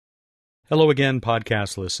Hello again,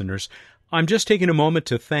 podcast listeners. I'm just taking a moment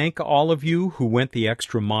to thank all of you who went the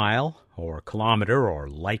extra mile, or kilometer, or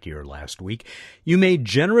light year last week. You made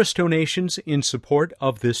generous donations in support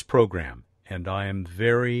of this program, and I am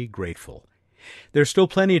very grateful. There's still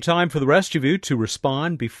plenty of time for the rest of you to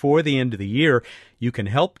respond before the end of the year. You can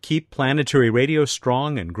help keep Planetary Radio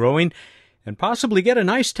strong and growing, and possibly get a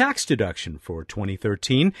nice tax deduction for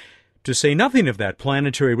 2013. To say nothing of that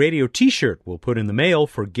Planetary Radio t-shirt we'll put in the mail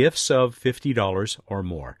for gifts of $50 or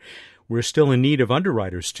more. We're still in need of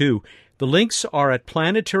underwriters, too. The links are at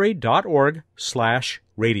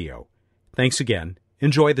planetary.org/radio. Thanks again.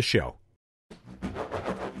 Enjoy the show.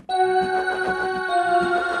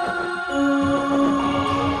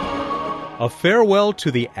 A farewell to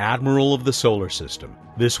the Admiral of the Solar System,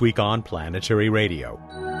 this week on Planetary Radio.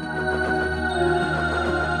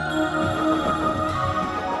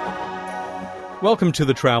 Welcome to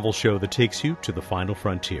the travel show that takes you to the final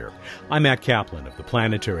frontier. I'm Matt Kaplan of the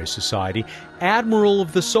Planetary Society, Admiral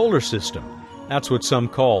of the Solar System. That's what some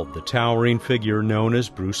call the towering figure known as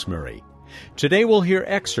Bruce Murray. Today we'll hear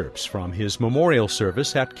excerpts from his memorial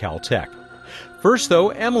service at Caltech. First, though,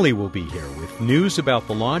 Emily will be here with news about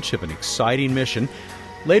the launch of an exciting mission.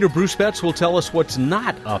 Later, Bruce Betts will tell us what's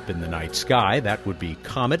not up in the night sky. That would be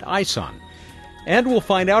Comet Ison. And we'll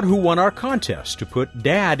find out who won our contest to put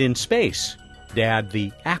Dad in space. Dad,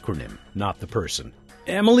 the acronym, not the person.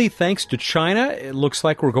 Emily, thanks to China, it looks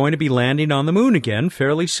like we're going to be landing on the moon again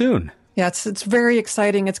fairly soon. Yeah, it's very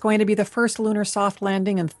exciting. It's going to be the first lunar soft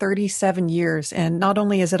landing in 37 years. And not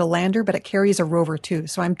only is it a lander, but it carries a rover too.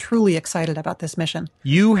 So I'm truly excited about this mission.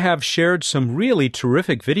 You have shared some really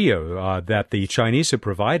terrific video that the Chinese have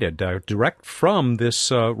provided direct from this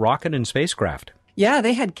rocket and spacecraft. Yeah,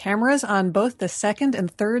 they had cameras on both the second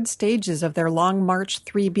and third stages of their Long March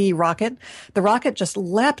 3B rocket. The rocket just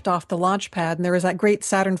leapt off the launch pad, and there was that great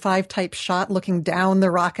Saturn V type shot looking down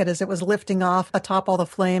the rocket as it was lifting off atop all the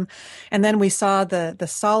flame. And then we saw the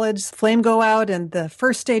solids flame go out and the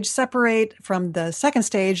first stage separate from the second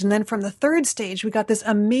stage. And then from the third stage, we got this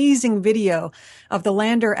amazing video of the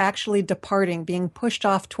lander actually departing, being pushed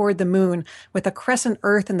off toward the moon with a crescent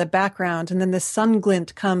Earth in the background. And then the sun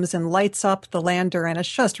glint comes and lights up the lander. And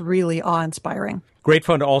it's just really awe-inspiring. Great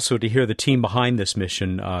fun also to hear the team behind this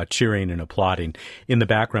mission cheering and applauding in the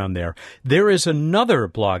background there. There is another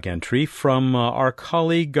blog entry from our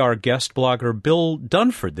colleague, our guest blogger, Bill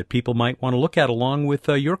Dunford, that people might want to look at along with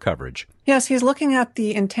your coverage. Yes, he's looking at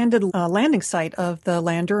the intended landing site of the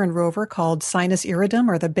lander and rover called Sinus Iridum,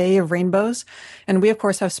 or the Bay of Rainbows. And we, of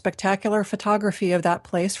course, have spectacular photography of that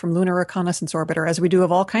place from Lunar Reconnaissance Orbiter, as we do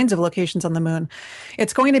of all kinds of locations on the moon.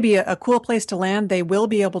 It's going to be a cool place to land. They will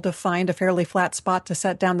be able to find a fairly flat spot to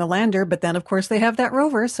set down the lander, but then, of course, they have that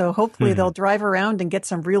rover, so hopefully they'll drive around and get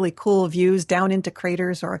some really cool views down into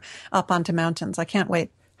craters or up onto mountains. I can't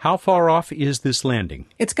wait. How far off is this landing?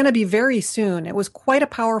 It's going to be very soon. It was quite a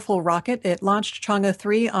powerful rocket. It launched Chang'e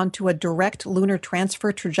 3 onto a direct lunar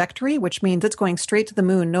transfer trajectory, which means it's going straight to the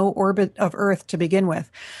moon, no orbit of Earth to begin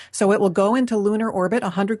with. So it will go into lunar orbit,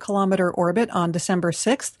 100-kilometer orbit on December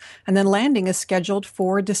 6th, and then landing is scheduled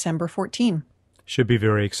for December 14th. Should be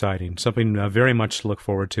very exciting. Something very much to look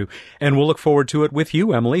forward to. And we'll look forward to it with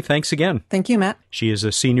you, Emily. Thanks again. Thank you, Matt. She is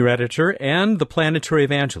a senior editor and the planetary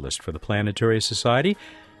evangelist for the Planetary Society,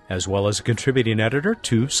 as well as a contributing editor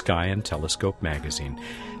to Sky and Telescope magazine.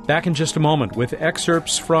 Back in just a moment with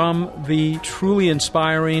excerpts from the truly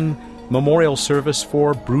inspiring memorial service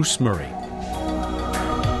for Bruce Murray.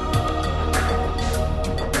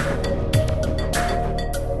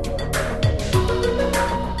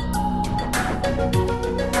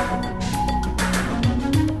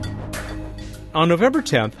 On November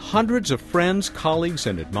 10th, hundreds of friends, colleagues,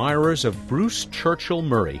 and admirers of Bruce Churchill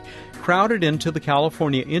Murray crowded into the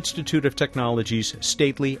California Institute of Technology's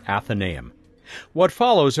stately Athenaeum. What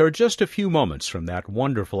follows are just a few moments from that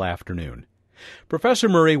wonderful afternoon. Professor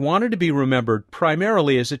Murray wanted to be remembered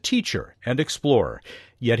primarily as a teacher and explorer,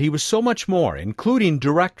 yet he was so much more, including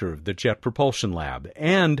director of the Jet Propulsion Lab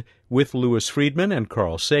and, with Louis Friedman and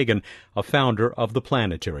Carl Sagan, a founder of the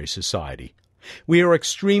Planetary Society. We are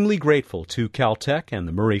extremely grateful to Caltech and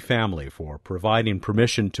the Murray family for providing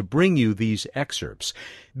permission to bring you these excerpts,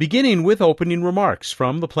 beginning with opening remarks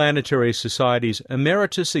from the Planetary Society's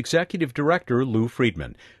Emeritus Executive Director, Lou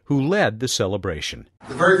Friedman, who led the celebration.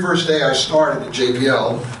 The very first day I started at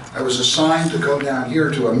JPL, I was assigned to go down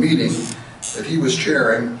here to a meeting that he was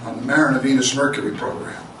chairing on the Mariner Venus Mercury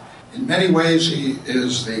program. In many ways, he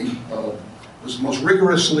is was the most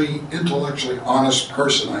rigorously, intellectually honest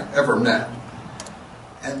person I ever met.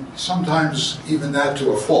 And sometimes even that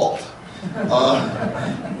to a fault,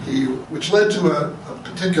 which led to a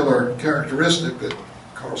particular characteristic that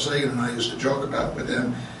Carl Sagan and I used to joke about with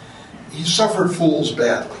him. He suffered fools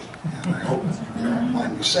badly, and I hope you don't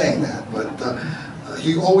mind me saying that, but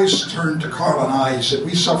he always turned to Carl and I, he said,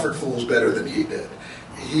 we suffered fools better than he did.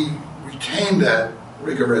 He retained that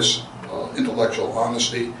rigorous intellectual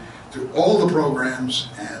honesty through all the programs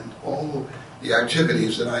and all the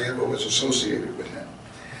activities that I ever was associated with him.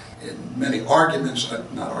 In many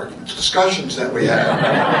discussions that we had,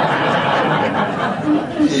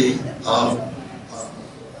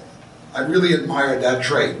 I really admired that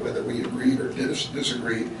trait, whether we agreed or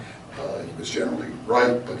disagreed. He was generally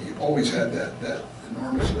right, but he always had that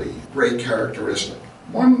enormously great characteristic.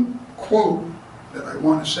 One quote that I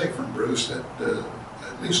want to say from Bruce that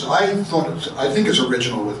at least I think it's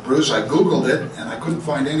original with Bruce. I Googled it and I couldn't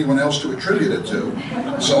find anyone else to attribute it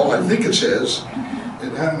to, so I think it's his.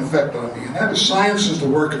 It had an effect on me, and that is, science is the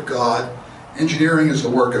work of God, engineering is the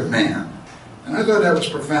work of man. And I thought that was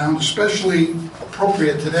profound, especially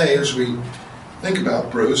appropriate today as we think about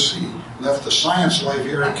Bruce. He left the science life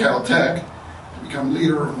here at Caltech to become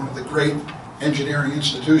leader of one of the great engineering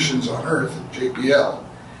institutions on earth, at JPL.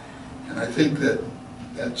 And I think that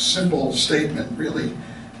simple statement really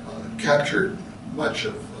captured much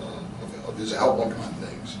of his outlook on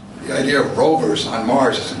things. The idea of rovers on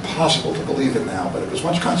Mars is impossible to believe it now, but it was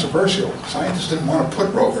much controversial. Scientists didn't want to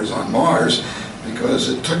put rovers on Mars because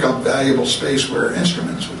it took up valuable space where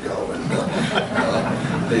instruments would go, and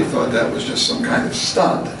they thought that was just some kind of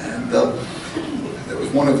stunt. And that was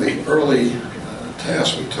one of the early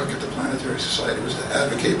tasks we took at the Planetary Society, was to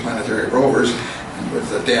advocate planetary rovers. And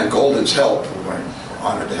with Dan Golden's help, we're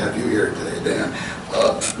honored to have you here today, Dan,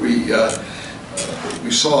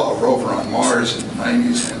 we saw a rover on Mars in the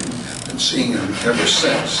 90s and been seeing him ever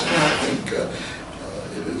since. And I think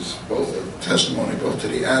it is both a testimony both to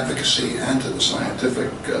the advocacy and to the scientific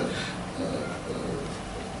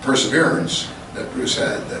perseverance that Bruce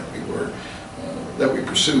had that we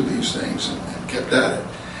pursued these things and kept at it.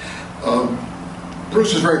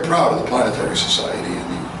 Bruce is very proud of the Planetary Society, and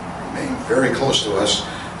he remained very close to us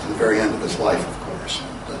to the very end of his life, of course,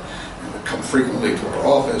 and would come frequently to our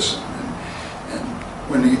office.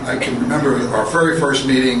 I can remember our very first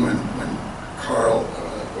meeting when Carl,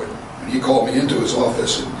 when he called me into his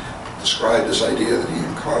office and described this idea that he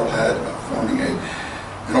and Carl had about forming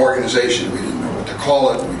an organization. We didn't know what to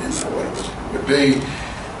call it, we didn't know what it would be.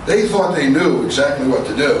 They thought they knew exactly what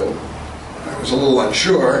to do. I was a little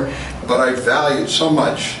unsure, but I valued so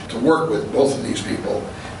much to work with both of these people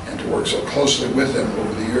and to work so closely with them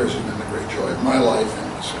over the years has been the great joy of my life,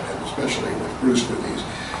 and especially with Bruce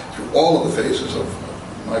through all of the phases of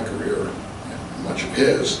my career and much of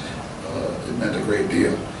his. It meant a great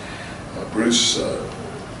deal. Bruce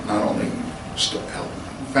not only helped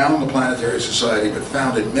found the Planetary Society, but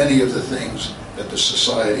founded many of the things that the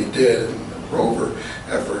Society did, and the rover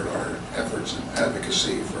effort, our efforts in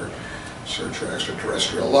advocacy for search for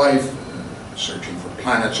extraterrestrial life, searching for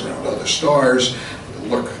planets around other stars,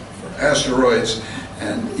 look for asteroids,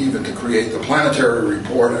 and even to create the Planetary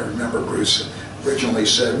Report. I remember Bruce originally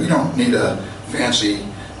said, we don't need a fancy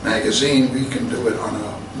magazine, we can do it on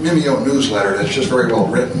a Mimeo newsletter that's just very well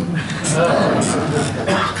written.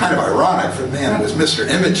 Kind of ironic for the man who was Mr.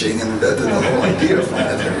 Imaging and invented the whole idea of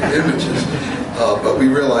planetary images. But we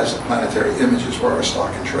realized that planetary images were our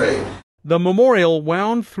stock in trade. The memorial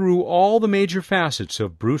wound through all the major facets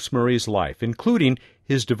of Bruce Murray's life, including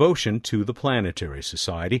his devotion to the Planetary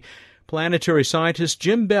Society. Planetary scientist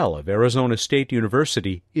Jim Bell of Arizona State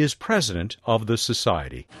University is president of the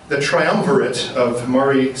Society. The triumvirate of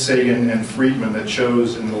Murray, Sagan, and Friedman that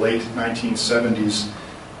chose in the late 1970s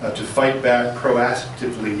to fight back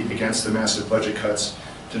proactively against the massive budget cuts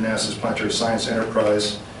to NASA's planetary science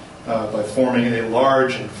enterprise by forming a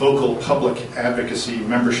large and vocal public advocacy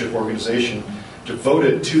membership organization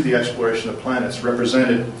devoted to the exploration of planets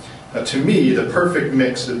represented, to me, the perfect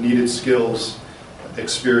mix of needed skills,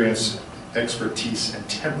 experience, expertise, and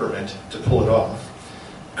temperament to pull it off.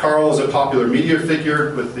 Carl is a popular media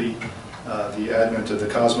figure with the advent of the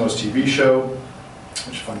Cosmos TV show,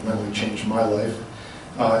 which fundamentally changed my life,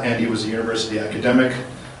 and he was a university academic.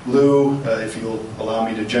 Lou, if you'll allow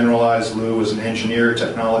me to generalize, Lou was an engineer,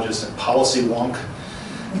 technologist, and policy wonk.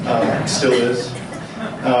 Still is.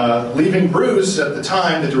 Leaving Bruce, at the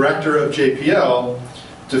time, the director of JPL,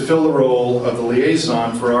 to fill the role of the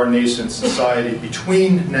liaison for our nascent society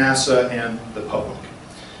between NASA and the public.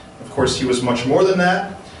 Of course, he was much more than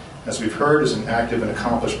that, as we've heard, as an active and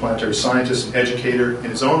accomplished planetary scientist and educator in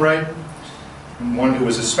his own right, and one who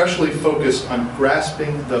was especially focused on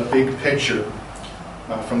grasping the big picture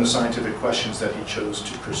from the scientific questions that he chose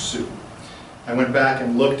to pursue. I went back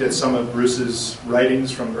and looked at some of Bruce's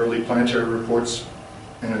writings from early planetary reports,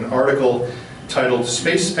 and an article titled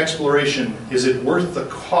 "Space Exploration, Is It Worth the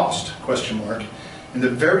Cost?" In the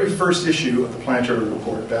very first issue of the Planetary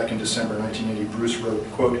Report back in December 1980, Bruce wrote,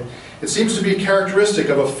 quote, "It seems to be characteristic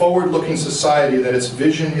of a forward-looking society that its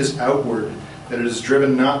vision is outward, that it is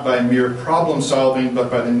driven not by mere problem-solving, but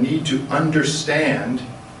by the need to understand,"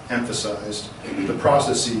 emphasized, "the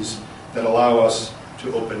processes that allow us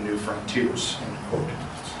to open new frontiers," end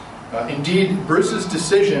quote. Indeed, Bruce's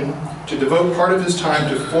decision to devote part of his time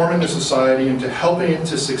to forming the society and to helping it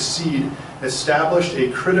to succeed established a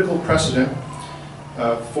critical precedent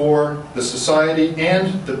for the society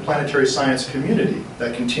and the planetary science community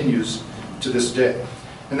that continues to this day.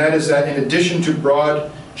 And that is that in addition to broad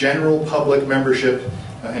general public membership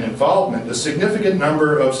and involvement, a significant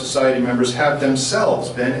number of society members have themselves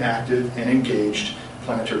been active and engaged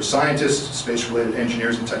planetary scientists, space-related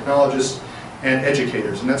engineers and technologists, and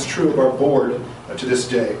educators. And that's true of our board to this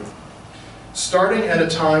day. Starting at a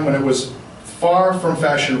time when it was far from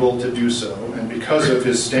fashionable to do so, and because of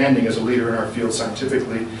his standing as a leader in our field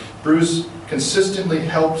scientifically, Bruce consistently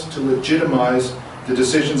helped to legitimize the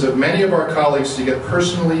decisions of many of our colleagues to get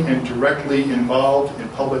personally and directly involved in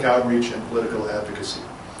public outreach and political advocacy.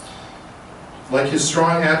 Like his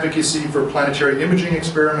strong advocacy for planetary imaging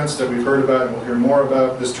experiments that we've heard about and we'll hear more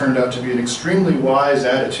about, this turned out to be an extremely wise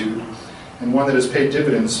attitude and one that has paid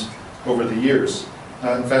dividends over the years.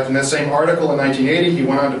 In fact, in that same article in 1980, he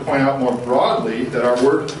went on to point out more broadly that our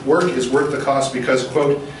work is worth the cost because,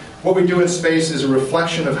 quote, "What we do in space is a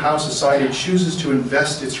reflection of how society chooses to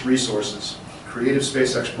invest its resources. Creative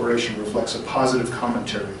space exploration reflects a positive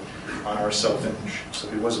commentary on our self-image." So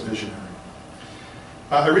he was a visionary.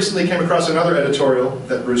 I recently came across another editorial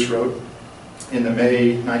that Bruce wrote in the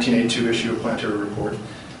May 1982 issue of Planetary Report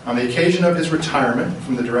on the occasion of his retirement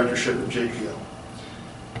from the directorship of JPL.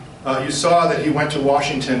 You saw that he went to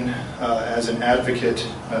Washington as an advocate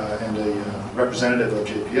and a representative of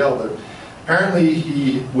JPL, but apparently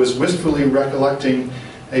he was wistfully recollecting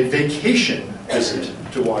a vacation visit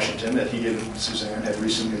to Washington that he and Suzanne had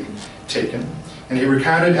recently taken. And he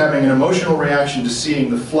recounted having an emotional reaction to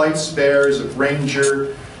seeing the flight spares of Ranger,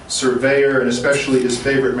 Surveyor, and especially his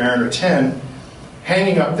favorite Mariner 10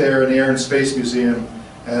 hanging up there in the Air and Space Museum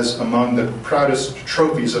as among the proudest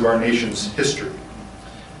trophies of our nation's history.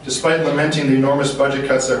 Despite lamenting the enormous budget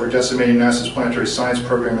cuts that were decimating NASA's planetary science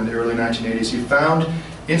program in the early 1980s, he found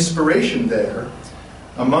inspiration there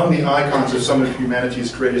among the icons of some of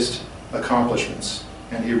humanity's greatest accomplishments.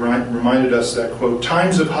 And he reminded us that, quote,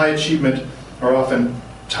 "Times of high achievement are often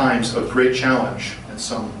times of great challenge and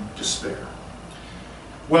some despair."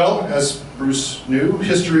 Well, as Bruce knew,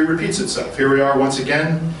 history repeats itself. Here we are once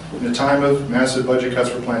again in a time of massive budget cuts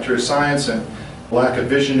for planetary science and lack of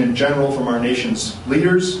vision in general from our nation's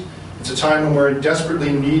leaders. It's a time when we're in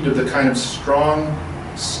desperately need of the kind of strong,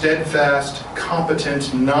 steadfast,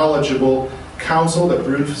 competent, knowledgeable counsel that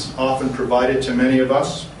Bruce often provided to many of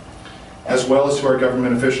us, as well as to our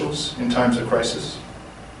government officials in times of crisis.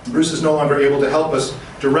 Bruce is no longer able to help us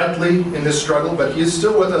directly in this struggle, but he is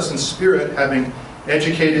still with us in spirit, having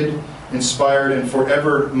educated, inspired, and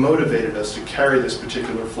forever motivated us to carry this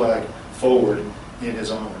particular flag forward in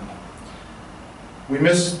his honor. We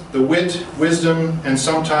miss the wit, wisdom, and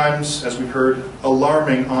sometimes, as we've heard,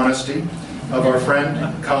 alarming honesty of our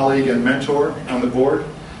friend, colleague, and mentor on the board.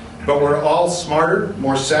 But we're all smarter,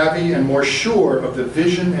 more savvy, and more sure of the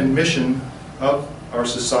vision and mission of our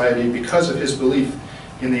society because of his belief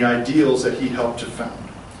in the ideals that he helped to found.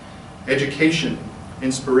 Education,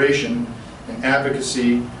 inspiration, and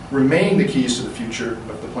advocacy remain the keys to the future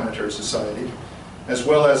of the planetary society, as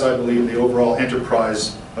well as, I believe, the overall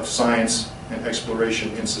enterprise of science and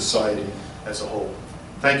exploration in society as a whole.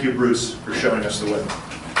 Thank you, Bruce, for showing us the way.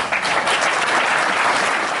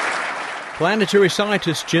 Planetary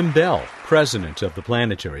scientist Jim Bell, president of the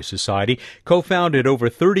Planetary Society, co-founded over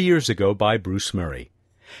 30 years ago by Bruce Murray.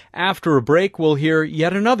 After a break, we'll hear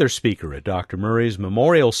yet another speaker at Dr. Murray's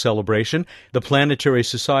memorial celebration, the Planetary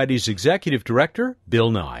Society's executive director,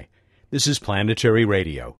 Bill Nye. This is Planetary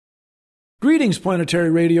Radio. Greetings, Planetary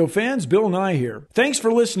Radio fans. Bill Nye here. Thanks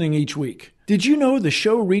for listening each week. Did you know the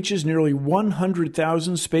show reaches nearly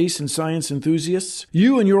 100,000 space and science enthusiasts?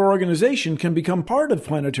 You and your organization can become part of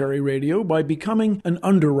Planetary Radio by becoming an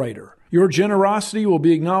underwriter. Your generosity will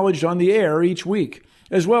be acknowledged on the air each week,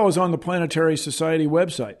 as well as on the Planetary Society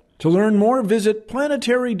website. To learn more, visit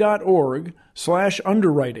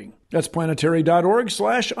planetary.org/underwriting. That's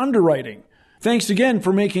planetary.org/underwriting. Thanks again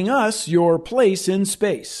for making us your place in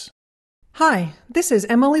space. Hi, this is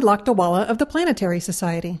Emily Lakdawala of the Planetary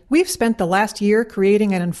Society. We've spent the last year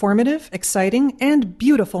creating an informative, exciting, and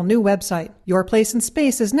beautiful new website. Your Place in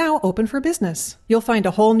Space is now open for business. You'll find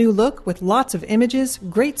a whole new look with lots of images,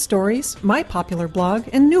 great stories, my popular blog,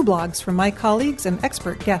 and new blogs from my colleagues and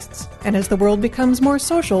expert guests. And as the world becomes more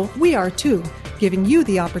social, we are too, giving you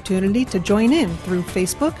the opportunity to join in through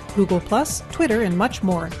Facebook, Google+, Twitter, and much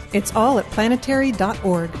more. It's all at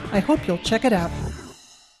planetary.org. I hope you'll check it out.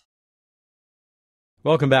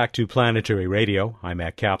 Welcome back to Planetary Radio. I'm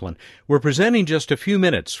Matt Kaplan. We're presenting just a few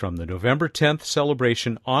minutes from the November 10th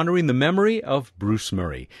celebration honoring the memory of Bruce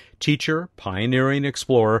Murray, teacher, pioneering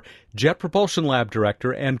explorer, Jet Propulsion Lab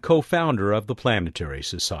director, and co-founder of the Planetary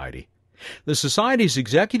Society. The Society's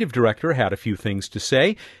executive director had a few things to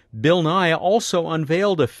say. Bill Nye also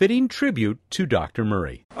unveiled a fitting tribute to Dr.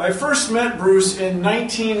 Murray. I first met Bruce in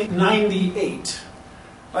 1998.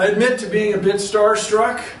 I admit to being a bit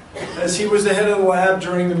starstruck, as he was the head of the lab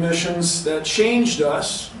during the missions that changed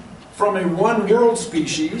us from a one-world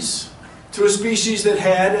species to a species that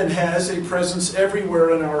had and has a presence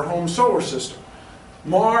everywhere in our home solar system.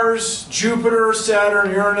 Mars, Jupiter,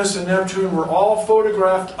 Saturn, Uranus, and Neptune were all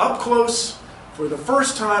photographed up close for the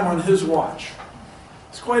first time on his watch.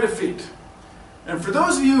 It's quite a feat. And for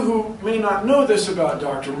those of you who may not know this about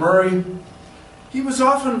Dr. Murray, he was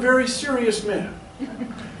often a very serious man.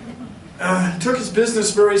 Took his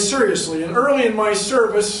business very seriously. And early in my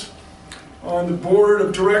service on the board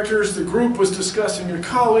of directors, the group was discussing a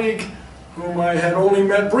colleague whom I had only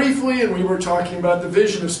met briefly, and we were talking about the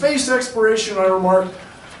vision of space exploration. I remarked,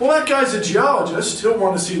 well, that guy's a geologist. He'll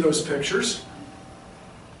want to see those pictures.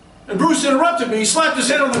 And Bruce interrupted me. He slapped his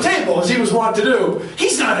head on the table, as he was wont to do.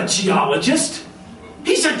 He's not a geologist.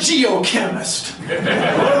 He's a geochemist.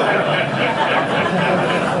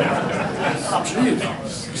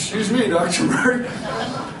 Excuse me, Dr. Murray.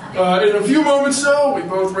 In a few moments, though, we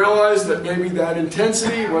both realized that maybe that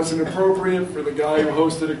intensity wasn't appropriate for the guy who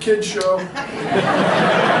hosted a kid's show.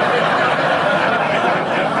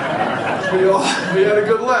 We had a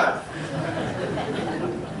good laugh.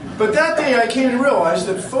 But that day I came to realize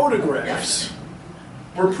that photographs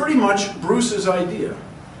were pretty much Bruce's idea.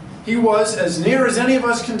 He was, as near as any of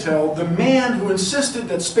us can tell, the man who insisted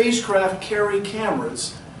that spacecraft carry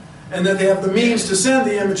cameras and that they have the means to send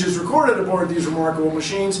the images recorded aboard these remarkable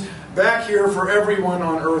machines back here for everyone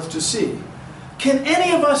on Earth to see. Can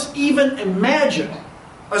any of us even imagine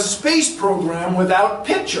a space program without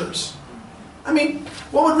pictures? I mean,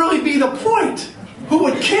 what would really be the point? Who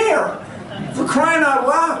would care? For crying out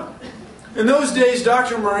loud. In those days,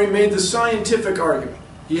 Dr. Murray made the scientific argument.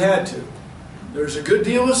 He had to. There's a good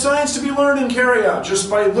deal of science to be learned and carried out just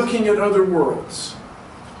by looking at other worlds.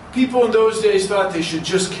 People in those days thought they should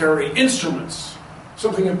just carry instruments,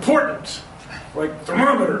 something important, like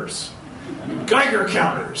thermometers, and Geiger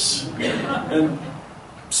counters, and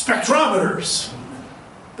spectrometers.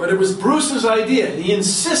 But it was Bruce's idea. He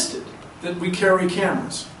insisted that we carry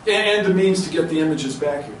cameras and the means to get the images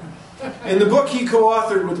back here. In the book he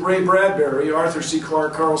co-authored with Ray Bradbury, Arthur C.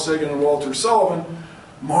 Clarke, Carl Sagan, and Walter Sullivan,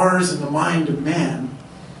 Mars and the Mind of Man,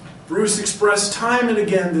 Bruce expressed time and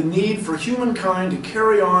again the need for humankind to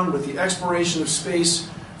carry on with the exploration of space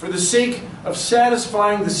for the sake of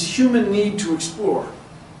satisfying this human need to explore.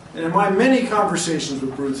 And in my many conversations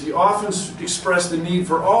with Bruce, he often expressed the need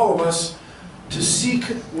for all of us to seek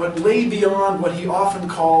what lay beyond what he often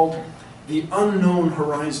called the unknown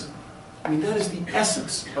horizon. I mean, that is the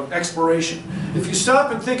essence of exploration. If you stop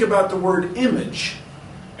and think about the word image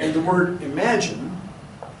and the word imagine,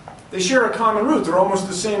 they share a common root. They're almost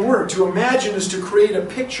the same word. To imagine is to create a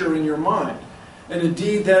picture in your mind. And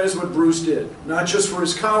indeed, that is what Bruce did. Not just for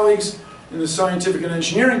his colleagues in the scientific and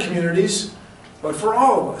engineering communities, but for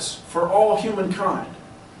all of us, for all humankind.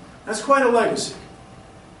 That's quite a legacy.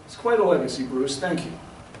 It's quite a legacy, Bruce. Thank you.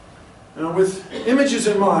 Now, with images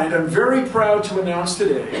in mind, I'm very proud to announce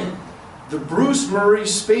today the Bruce Murray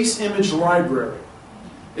Space Image Library.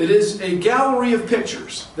 It is a gallery of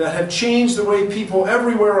pictures that have changed the way people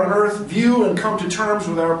everywhere on Earth view and come to terms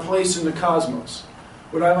with our place in the cosmos,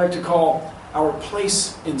 what I like to call our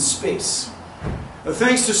place in space. Now,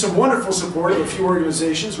 thanks to some wonderful support of a few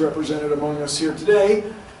organizations represented among us here today,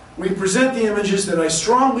 we present the images that I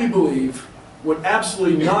strongly believe would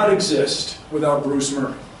absolutely not exist without Bruce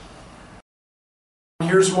Murray.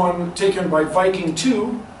 Here's one taken by Viking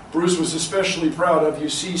 2. Bruce was especially proud of. You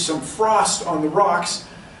see some frost on the rocks.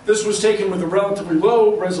 This was taken with a relatively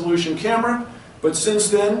low resolution camera, but since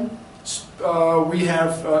then we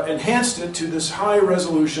have enhanced it to this high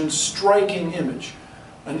resolution, striking image.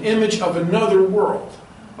 An image of another world.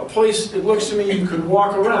 A place, it looks to me, you could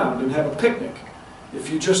walk around and have a picnic. if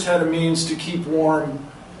you just had a means to keep warm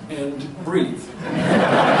and breathe.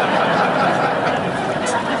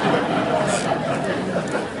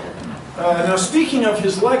 Now, speaking of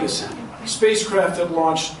his legacy, spacecraft that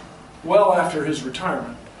launched well after his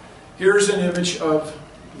retirement, here's an image of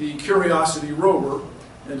the Curiosity rover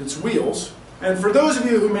and its wheels. And for those of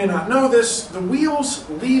you who may not know this, the wheels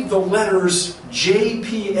leave the letters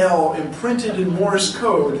JPL imprinted in Morse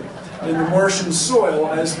code in the Martian soil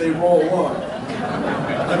as they roll along.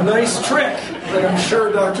 A nice trick that I'm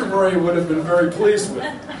sure Dr. Murray would have been very pleased with.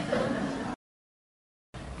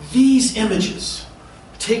 These images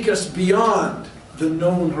take us beyond the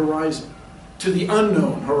known horizon to the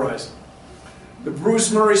unknown horizon. The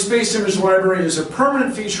Bruce Murray Space Image Library is a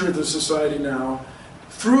permanent feature of the Society now.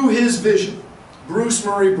 Through his vision, Bruce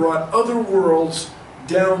Murray brought other worlds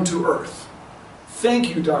down to Earth.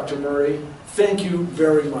 Thank you, Dr. Murray. Thank you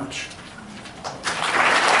very much.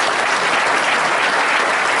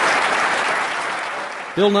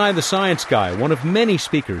 Bill Nye the Science Guy, one of many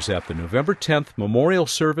speakers at the November 10th memorial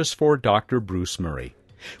service for Dr. Bruce Murray.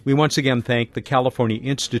 We once again thank the California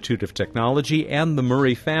Institute of Technology and the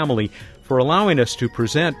Murray family for allowing us to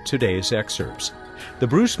present today's excerpts. The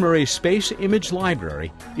Bruce Murray Space Image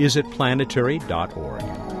Library is at planetary.org.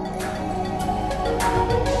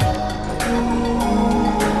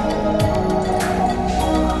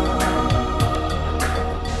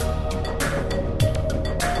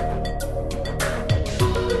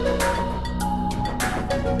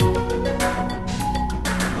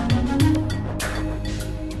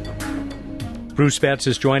 Bruce Betts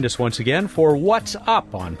has joined us once again for What's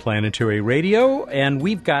Up on Planetary Radio, and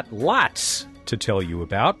we've got lots to tell you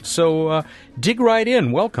about, so dig right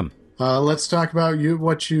in. Welcome. Let's talk about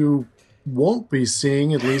what you won't be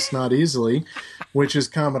seeing, at least not easily, which is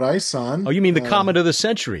Comet ISON. Oh, you mean the comet of the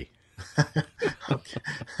century? Okay.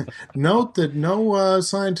 Note that no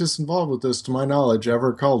scientists involved with this, to my knowledge,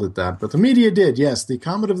 ever called it that, but the media did. Yes, the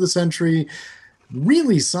comet of the century.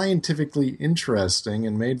 Really scientifically interesting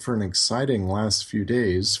and made for an exciting last few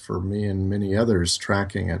days for me and many others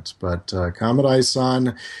tracking it. But Comet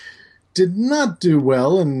ISON did not do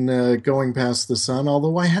well in going past the sun,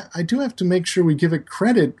 although I do have to make sure we give it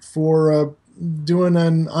credit for doing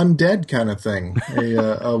an undead kind of thing,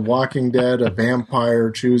 a Walking Dead, a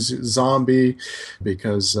vampire, choose zombie,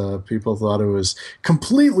 because people thought it was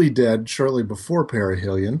completely dead shortly before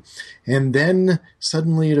perihelion, and then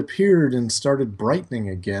suddenly it appeared and started brightening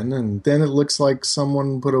again, and then it looks like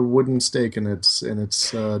someone put a wooden stake in its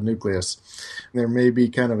nucleus. There may be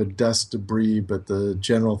kind of a dust debris, but the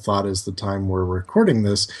general thought is the time we're recording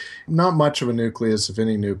this, not much of a nucleus, if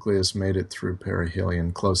any nucleus, made it through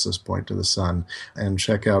perihelion, closest point to the sun. And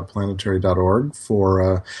check out planetary.org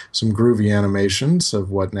for some groovy animations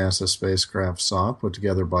of what NASA spacecraft saw, put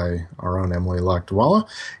together by our own Emily Lakdawala.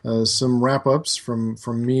 Some wrap-ups from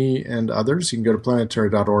me and others. You can go to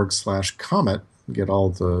planetary.org/comet and get all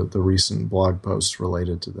the recent blog posts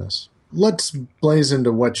related to this. Let's blaze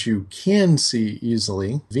into what you can see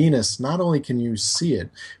easily. Venus, not only can you see it,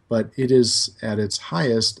 but it is at its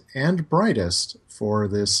highest and brightest for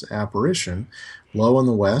this apparition. Low in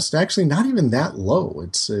the west, actually not even that low,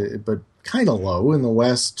 but kind of low in the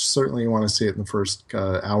west. Certainly you want to see it in the first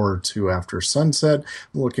hour or two after sunset,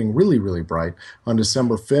 looking really, really bright. On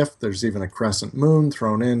December 5th, there's even a crescent moon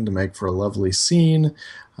thrown in to make for a lovely scene.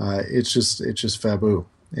 It's just faboo.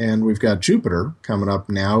 And we've got Jupiter coming up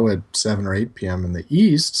now at 7 or 8 p.m. in the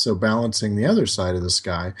east, so balancing the other side of the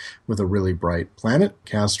sky with a really bright planet.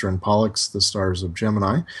 Castor and Pollux, the stars of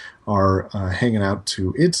Gemini, are hanging out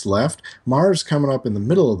to its left. Mars coming up in the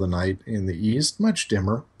middle of the night in the east, much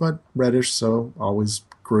dimmer, but reddish, so always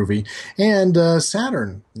groovy. And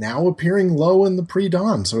Saturn now appearing low in the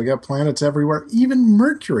pre-dawn, so we got planets everywhere. Even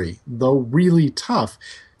Mercury, though really tough,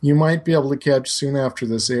 you might be able to catch soon after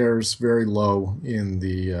this airs very low in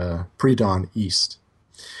the pre-dawn east.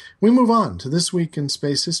 We move on to This Week in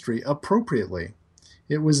Space History appropriately.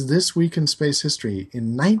 It was This Week in Space History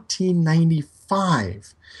in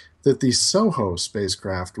 1995 that the SOHO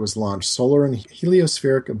spacecraft was launched, Solar and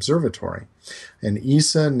Heliospheric Observatory, an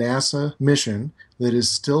ESA-NASA mission that is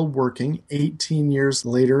still working 18 years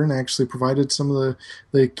later and actually provided some of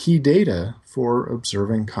the key data for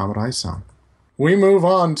observing Comet ISON. We move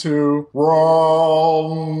on to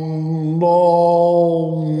Random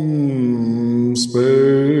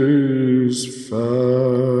Space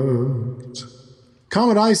Fact.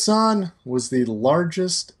 Comet ISON was the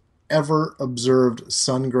largest ever observed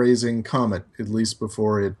sun-grazing comet, at least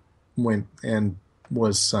before it went and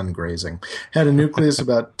was sun-grazing. Had a nucleus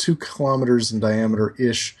about 2 kilometers in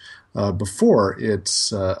diameter-ish, before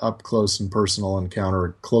its up close and personal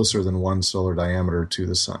encounter closer than 1 solar diameter to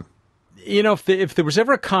the sun. You know, if there was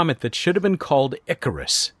ever a comet that should have been called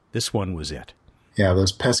Icarus, this one was it. Yeah,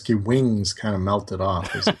 those pesky wings kind of melted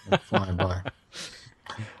off as it went flying by.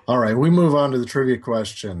 All right, we move on to the trivia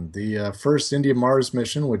question. The first India-Mars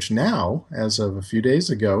mission, which now, as of a few days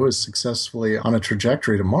ago, is successfully on a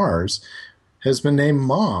trajectory to Mars, has been named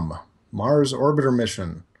MOM, Mars Orbiter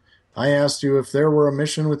Mission. I asked you if there were a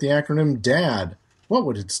mission with the acronym DAD, what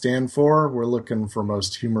would it stand for? We're looking for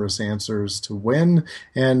most humorous answers to win,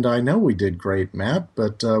 and I know we did great, Matt,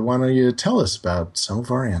 but why don't you tell us about some of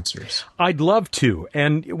our answers? I'd love to,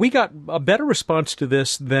 and we got a better response to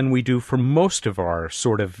this than we do for most of our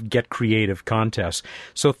sort of Get Creative contests.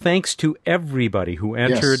 So thanks to everybody who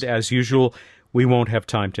entered. Yes. As usual, we won't have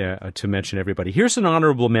time to mention everybody. Here's an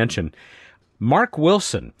honorable mention. Mark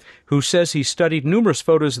Wilson, who says he studied numerous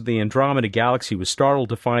photos of the Andromeda Galaxy, was startled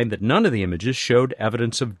to find that none of the images showed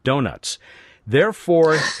evidence of donuts.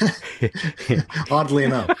 Therefore, oddly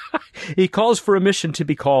enough, he calls for a mission to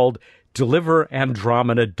be called Deliver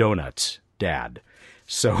Andromeda Donuts, Dad.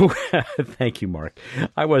 So, thank you, Mark.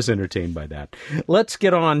 I was entertained by that. Let's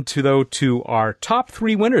get on to our top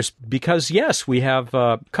 3 winners, because, yes, we have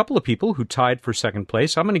a couple of people who tied for second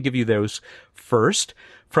place. I'm going to give you those first.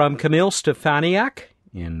 From Kamil Stefaniak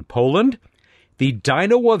in Poland, the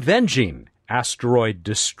Dino-Avenging Asteroid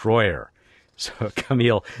Destroyer. So,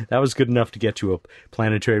 Camille, that was good enough to get you a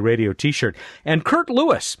Planetary Radio t-shirt. And Kurt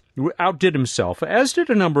Lewis outdid himself, as did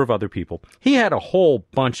a number of other people. He had a whole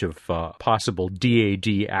bunch of possible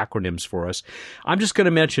DAD acronyms for us. I'm just going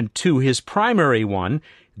to mention 2. His primary one,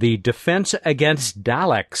 the Defense Against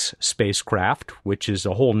Daleks spacecraft, which is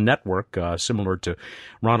a whole network similar to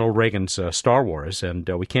Ronald Reagan's Star Wars, and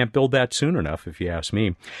we can't build that soon enough, if you ask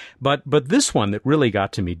me. But this one that really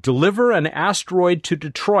got to me, Deliver an Asteroid to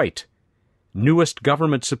Detroit. Newest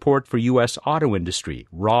government support for U.S. auto industry,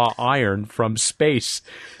 raw iron from space.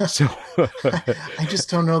 So I just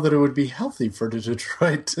don't know that it would be healthy for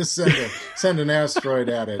Detroit to send an asteroid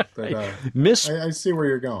at it. But I see where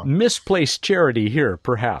you're going. Misplaced charity here,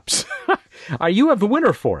 perhaps. You have the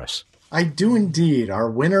winner for us. I do indeed.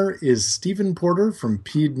 Our winner is Stephen Porter from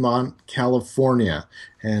Piedmont, California.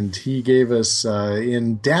 And he gave us,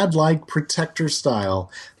 in dad-like protector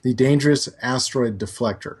style, the Dangerous Asteroid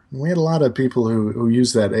Deflector. And we had a lot of people who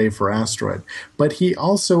used that A for asteroid. But he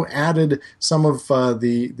also added some of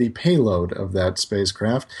the payload of that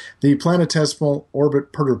spacecraft, the Planetesimal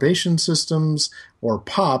Orbit Perturbation Systems, or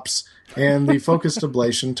POPs, and the Focused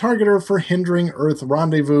Ablation Targeter for hindering Earth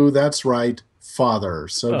rendezvous. That's right, Father.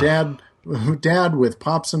 So Dad with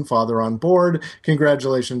Pops and Father on board.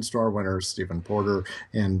 Congratulations to our winner, Stephen Porter.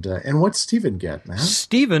 And what's Stephen get, man?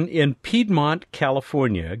 Stephen in Piedmont,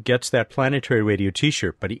 California, gets that Planetary Radio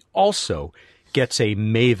t-shirt, but he also gets a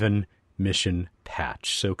Maven mission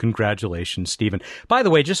patch. So congratulations, Stephen. By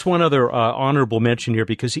the way, just one other honorable mention here,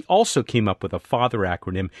 because he also came up with a Father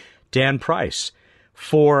acronym, Dan Price,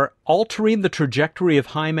 for altering the trajectory of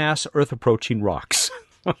high-mass Earth-approaching rocks.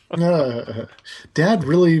 Dad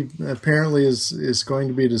really apparently is going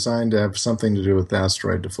to be designed to have something to do with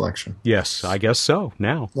asteroid deflection. Yes, I guess so,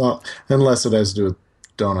 now. Well, unless it has to do with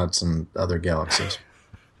donuts and other galaxies.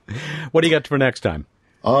 What do you got for next time?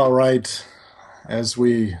 All right. As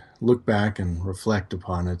we look back and reflect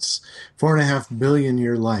upon its 4.5 billion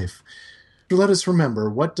year life, let us remember,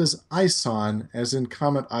 what does ISON, as in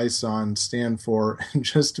Comet ISON, stand for? And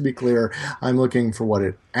just to be clear, I'm looking for what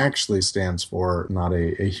it actually stands for, not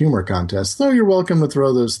a humor contest, though you're welcome to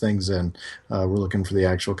throw those things in. We're looking for the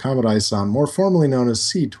actual Comet ISON, more formally known as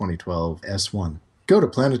C2012-S1. Go to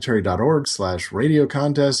planetary.org/radio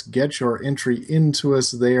contest. Get your entry into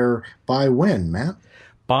us there by when, Matt?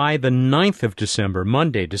 By the 9th of December,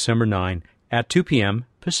 Monday, December 9, at 2 p.m.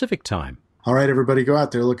 Pacific Time. All right, everybody, go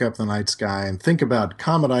out there, look up the night sky, and think about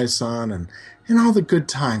Comet ISON and all the good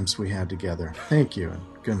times we had together. Thank you, and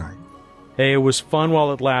good night. Hey, it was fun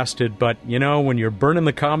while it lasted, but, you know, when you're burning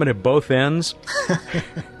the comet at both ends...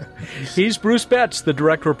 He's Bruce Betts, the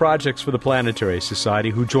Director of Projects for the Planetary Society,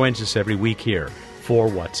 who joins us every week here for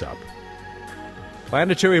What's Up.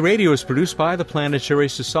 Planetary Radio is produced by the Planetary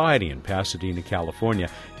Society in Pasadena, California,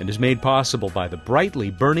 and is made possible by the brightly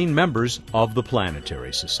burning members of the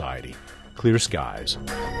Planetary Society. Clear skies.